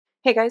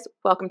Hey guys,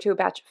 welcome to a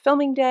batch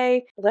filming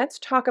day. Let's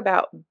talk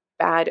about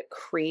Bad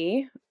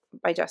Cree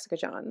by Jessica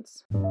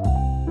Johns.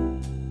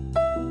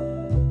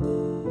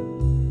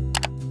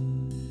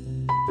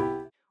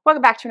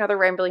 Welcome back to another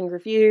rambling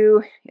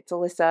review. It's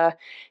Alyssa.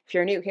 If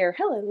you're new here,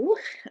 hello.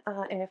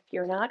 And if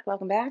you're not,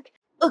 welcome back.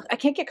 Ugh, I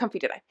can't get comfy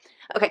today.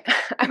 Okay,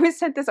 I was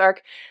sent this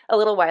arc a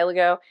little while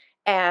ago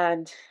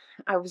and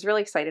I was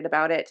really excited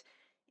about it.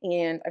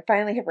 And I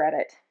finally have read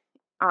it.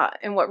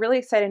 And what really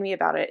excited me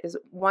about it is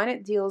one,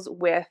 it deals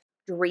with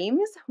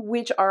dreams,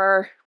 which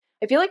are,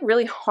 I feel like,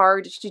 really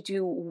hard to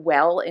do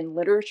well in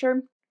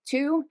literature.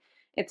 Two,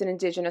 it's an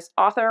Indigenous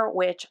author,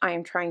 which I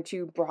am trying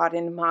to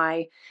broaden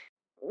my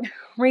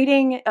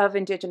reading of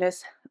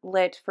Indigenous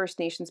lit First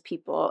Nations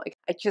people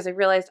because I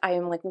realized I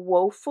am like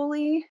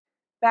woefully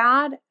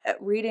bad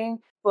at reading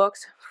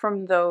books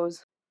from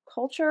those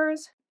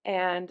cultures.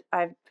 And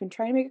I've been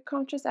trying to make a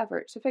conscious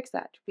effort to fix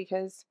that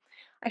because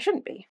I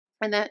shouldn't be.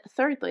 And then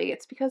thirdly,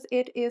 it's because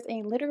it is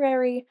a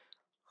literary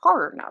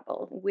horror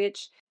novel,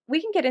 which we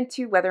can get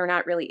into whether or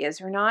not it really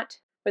is or not,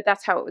 but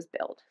that's how it was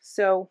billed.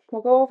 So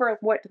we'll go over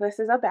what this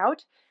is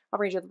about. I'll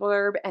read you the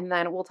blurb and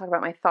then we'll talk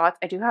about my thoughts.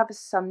 I do have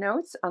some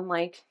notes,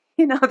 unlike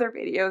in other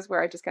videos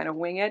where I just kind of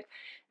wing it.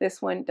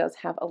 This one does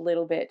have a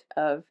little bit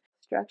of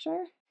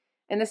structure.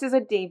 And this is a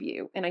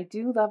debut, and I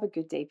do love a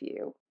good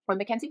debut. When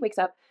Mackenzie wakes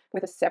up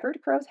with a severed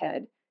crow's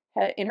head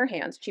in her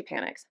hands, she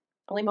panics.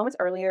 Only moments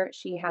earlier,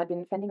 she had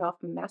been fending off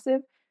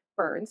massive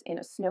burns in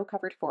a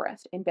snow-covered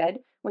forest. In bed,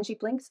 when she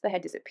blinks, the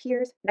head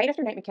disappears. Night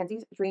after night,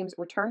 Mackenzie's dreams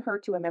return her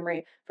to a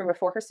memory from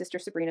before her sister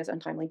Sabrina's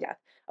untimely death.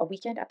 A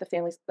weekend at the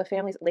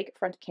family's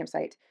lakefront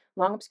campsite,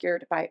 long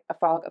obscured by a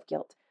fog of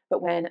guilt.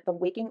 But when the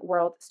waking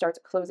world starts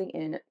closing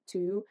in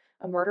to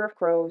a murder of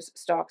crows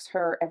stalks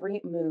her every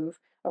move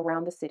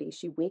around the city,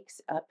 she wakes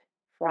up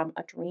from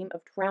a dream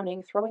of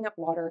drowning, throwing up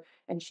water,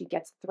 and she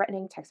gets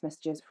threatening text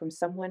messages from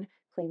someone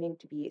claiming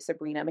to be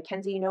Sabrina.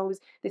 Mackenzie knows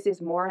this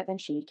is more than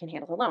she can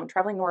handle alone.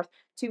 Traveling north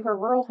to her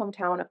rural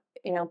hometown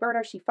in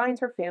Alberta, she finds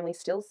her family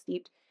still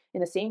steeped in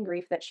the same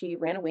grief that she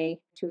ran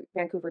away to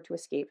Vancouver to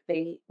escape.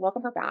 They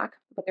welcome her back,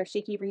 but their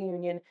shaky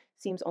reunion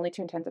seems only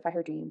to intensify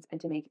her dreams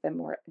and to make them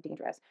more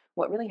dangerous.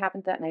 What really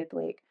happened that night at the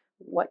lake?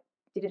 What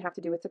did it have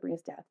to do with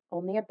Sabrina's death?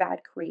 Only a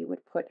bad Cree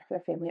would put her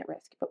family at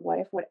risk. But what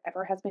if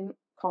whatever has been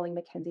calling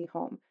Mackenzie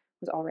home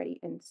was already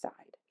inside?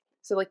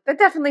 So, like, that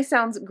definitely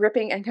sounds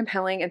gripping and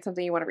compelling and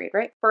something you want to read,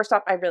 right? First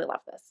off, I really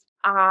love this.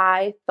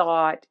 I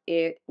thought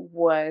it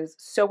was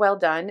so well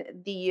done.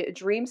 The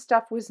dream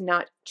stuff was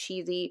not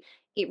cheesy.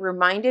 It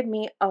reminded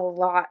me a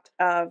lot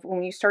of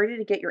when you started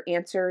to get your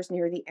answers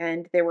near the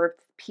end. There were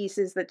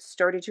pieces that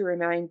started to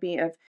remind me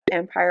of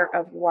Empire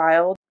of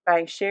Wild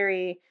by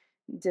Sherry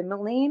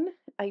DeMeline.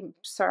 I'm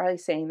sorry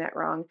saying that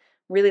wrong.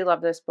 Really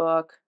love this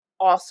book.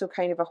 Also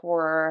kind of a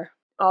horror.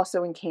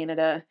 Also in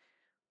Canada.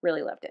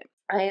 Really loved it.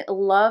 I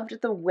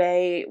loved the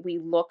way we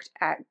looked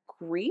at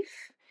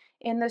grief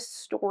in this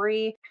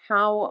story,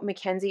 how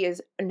Mackenzie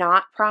is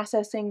not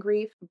processing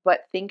grief,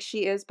 but thinks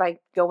she is by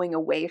going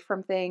away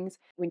from things.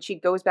 When she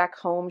goes back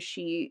home,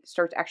 she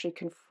starts to actually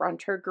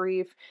confront her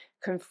grief,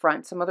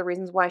 confront some of the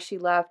reasons why she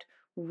left,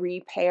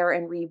 repair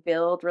and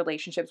rebuild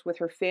relationships with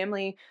her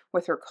family,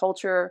 with her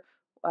culture,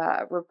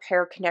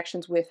 repair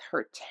connections with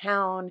her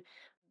town.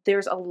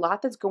 There's a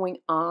lot that's going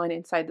on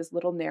inside this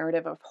little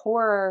narrative of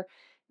horror.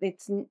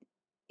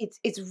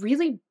 It's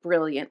really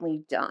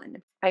brilliantly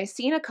done. I've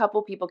seen a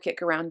couple people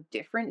kick around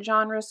different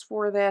genres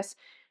for this,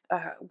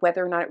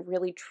 whether or not it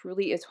really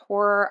truly is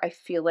horror. I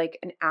feel like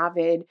an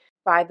avid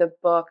by the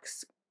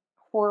books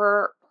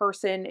horror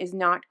person is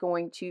not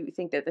going to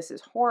think that this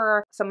is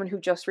horror. Someone who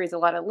just reads a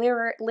lot of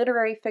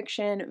literary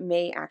fiction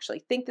may actually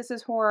think this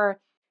is horror.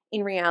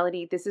 In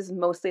reality, this is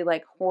mostly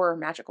like horror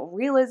magical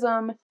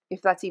realism,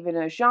 if that's even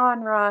a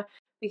genre,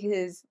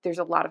 because there's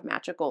a lot of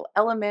magical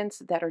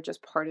elements that are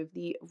just part of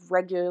the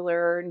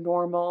regular,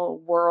 normal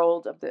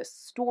world of this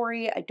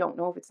story. I don't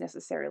know if it's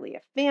necessarily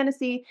a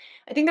fantasy.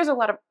 I think there's a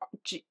lot of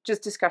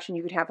just discussion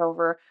you could have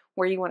over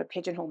where you want to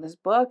pigeonhole this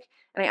book.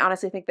 And I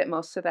honestly think that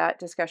most of that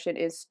discussion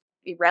is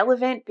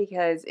irrelevant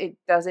because it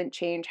doesn't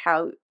change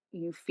how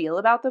you feel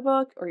about the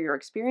book or your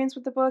experience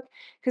with the book,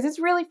 because it's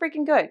really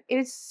freaking good. It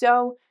is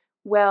so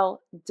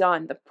well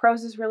done. The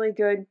prose is really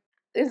good.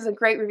 This is a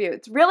great review.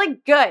 It's really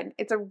good.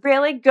 It's a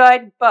really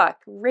good book.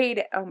 Read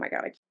it. Oh my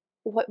God.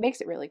 What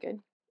makes it really good?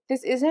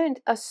 This isn't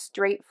a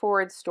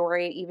straightforward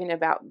story even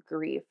about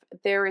grief.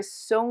 There is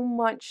so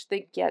much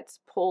that gets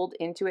pulled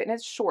into it, and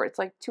it's short. It's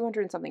like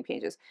 200 and something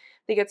pages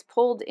that gets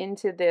pulled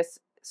into this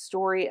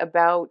story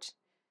about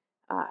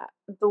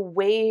the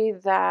way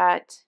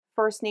that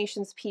First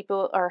Nations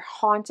people are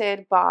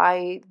haunted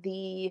by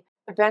the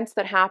events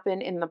that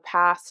happened in the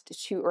past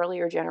to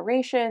earlier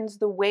generations,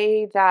 the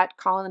way that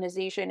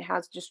colonization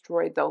has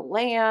destroyed the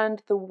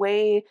land, the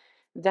way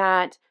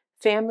that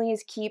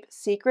families keep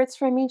secrets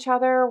from each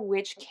other,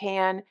 which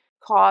can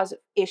cause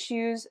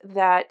issues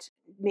that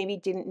maybe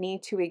didn't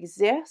need to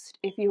exist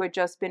if you had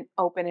just been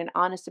open and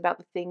honest about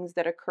the things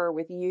that occur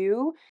with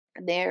you.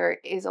 There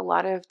is a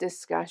lot of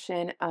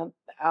discussion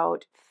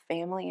about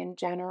family in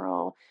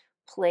general,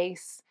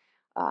 place,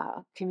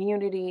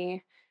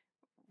 community,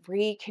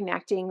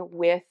 reconnecting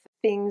with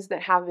things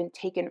that have been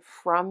taken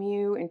from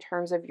you in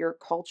terms of your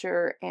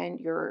culture and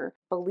your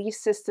belief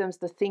systems,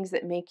 the things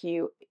that make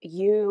you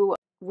you,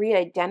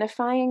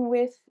 re-identifying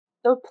with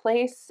the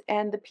place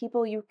and the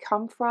people you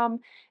come from.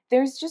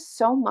 There's just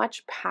so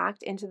much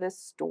packed into this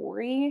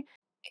story.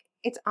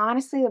 It's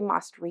honestly a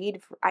must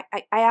read. I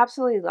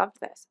absolutely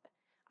loved this.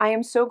 I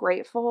am so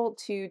grateful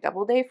to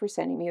Doubleday for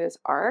sending me this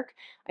arc.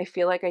 I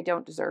feel like I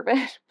don't deserve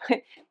it,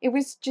 but it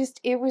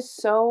was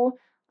so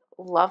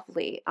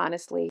lovely,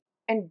 honestly,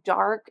 and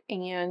dark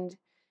and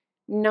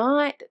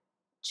not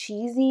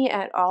cheesy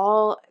at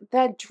all.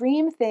 That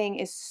dream thing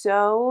is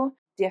so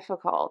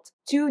difficult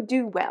to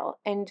do well,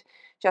 and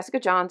Jessica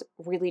Johns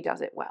really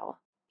does it well.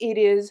 It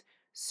is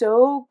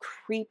so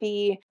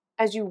creepy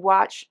as you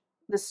watch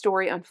the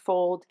story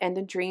unfold and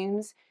the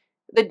dreams,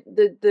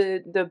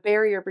 the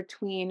barrier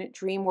between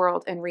dream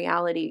world and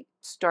reality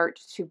start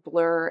to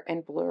blur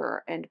and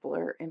blur and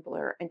blur and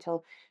blur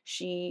until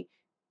she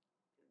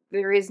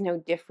there is no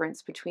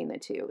difference between the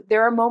two.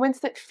 There are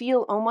moments that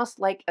feel almost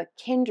like a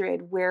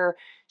kindred where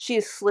she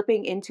is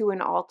slipping into an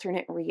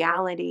alternate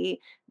reality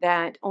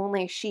that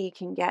only she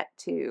can get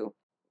to.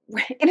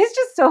 And it's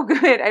just so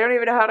good. I don't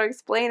even know how to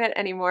explain it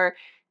anymore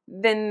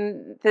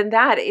than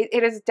that.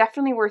 It is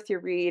definitely worth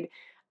your read.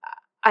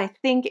 I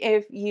think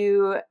if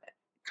you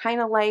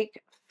kind of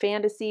like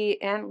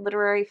fantasy and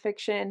literary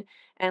fiction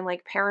and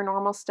like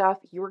paranormal stuff,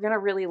 you're going to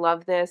really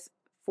love this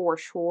for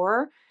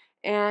sure.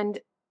 And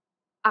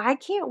I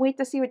can't wait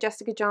to see what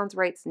Jessica Johns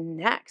writes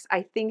next.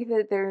 I think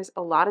that there's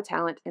a lot of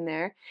talent in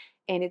there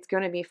and it's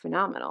going to be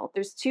phenomenal.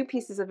 There's two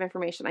pieces of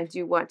information I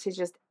do want to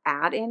just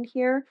add in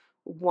here.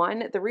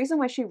 One, the reason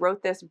why she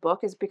wrote this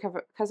book is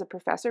because a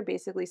professor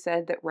basically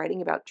said that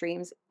writing about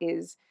dreams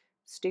is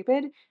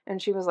stupid.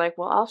 And she was like,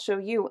 well, I'll show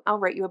you. I'll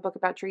write you a book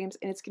about dreams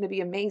and it's going to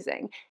be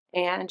amazing.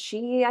 And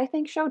she, I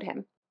think, showed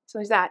him. So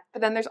there's that.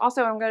 But then there's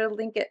also, I'm going to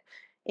link it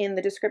in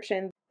the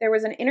description. There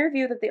was an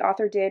interview that the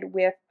author did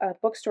with a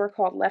bookstore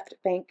called Left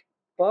Bank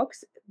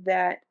Books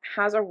that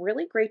has a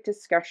really great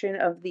discussion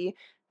of the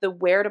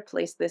where to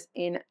place this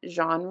in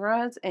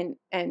genres, and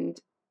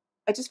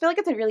I just feel like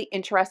it's a really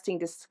interesting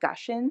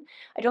discussion.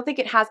 I don't think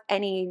it has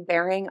any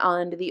bearing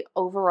on the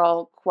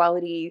overall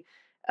quality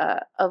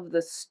of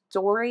the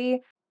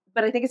story,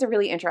 but I think it's a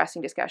really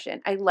interesting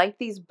discussion. I like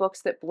these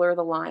books that blur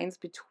the lines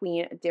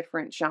between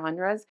different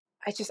genres.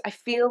 I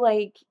feel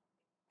like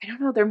I don't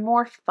know, they're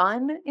more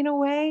fun in a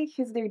way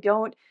because they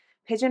don't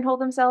pigeonhole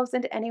themselves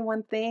into any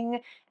one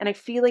thing. And I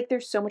feel like they're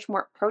so much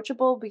more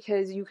approachable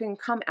because you can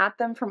come at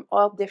them from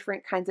all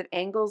different kinds of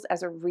angles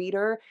as a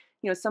reader.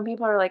 You know, some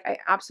people are like, I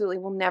absolutely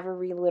will never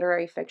read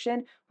literary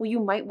fiction. Well, you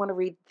might want to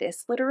read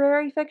this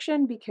literary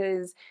fiction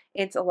because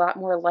it's a lot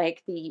more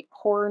like the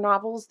horror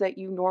novels that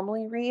you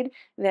normally read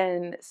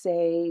than,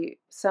 say,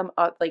 some,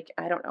 like,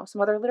 I don't know,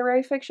 some other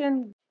literary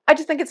fiction. I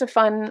just think it's a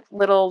fun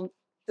little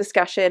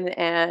discussion,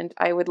 and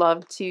I would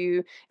love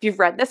to, if you've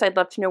read this, I'd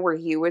love to know where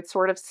you would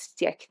sort of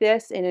stick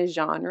this in a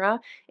genre.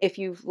 If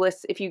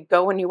if you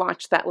go and you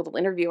watch that little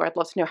interview, I'd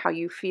love to know how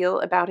you feel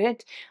about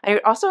it. I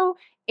would also,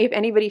 if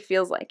anybody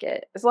feels like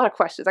it, there's a lot of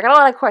questions. I got a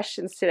lot of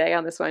questions today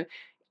on this one.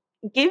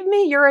 Give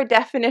me your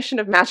definition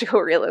of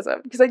magical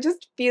realism, because I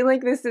just feel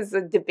like this is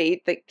a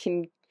debate that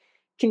can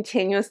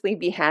continuously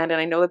be had, and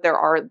I know that there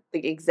are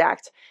the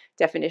exact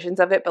definitions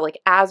of it, but like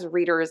as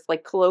readers,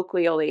 like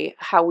colloquially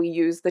how we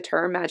use the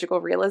term magical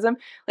realism,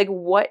 like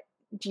what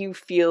do you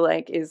feel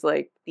like is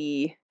like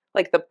the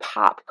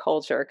pop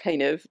culture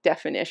kind of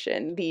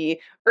definition,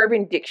 the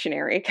Urban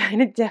Dictionary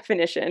kind of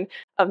definition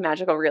of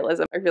magical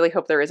realism? I really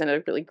hope there isn't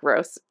a really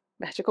gross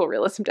magical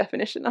realism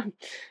definition on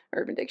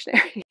Urban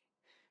Dictionary.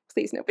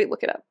 Please, nobody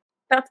look it up.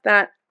 That's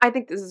that. I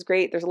think this is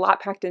great. There's a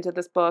lot packed into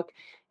this book.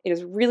 It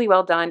is really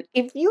well done.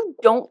 If you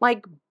don't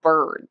like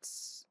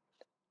birds,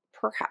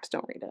 perhaps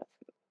don't read it.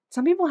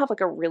 Some people have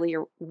like a really,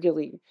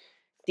 really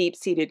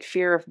deep-seated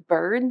fear of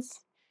birds,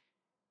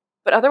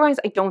 but otherwise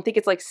I don't think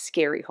it's like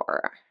scary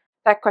horror.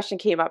 That question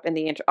came up in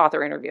the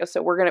author interview,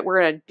 so we're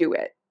gonna do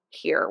it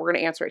here. We're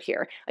gonna answer it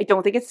here. I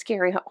don't think it's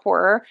scary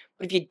horror,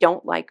 but if you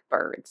don't like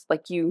birds,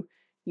 like you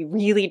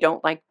really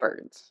don't like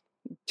birds,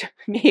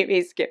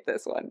 maybe skip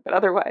this one, but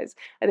otherwise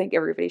I think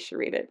everybody should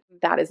read it.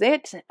 That is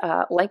it.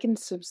 Like and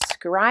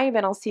subscribe,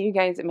 and I'll see you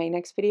guys in my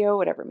next video,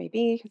 whatever it may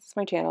be, because it's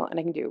my channel and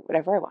I can do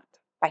whatever I want.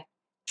 Bye.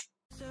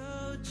 So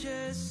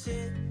just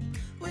sit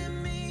with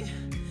me,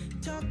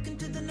 talking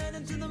to the night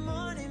until the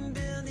morning,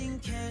 building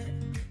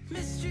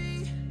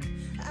chemistry.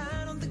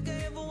 I don't think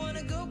I ever want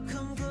to go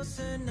come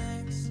closer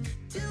next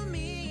to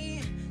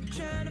me,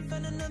 trying to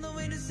find another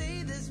way to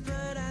say this,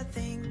 but I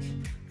think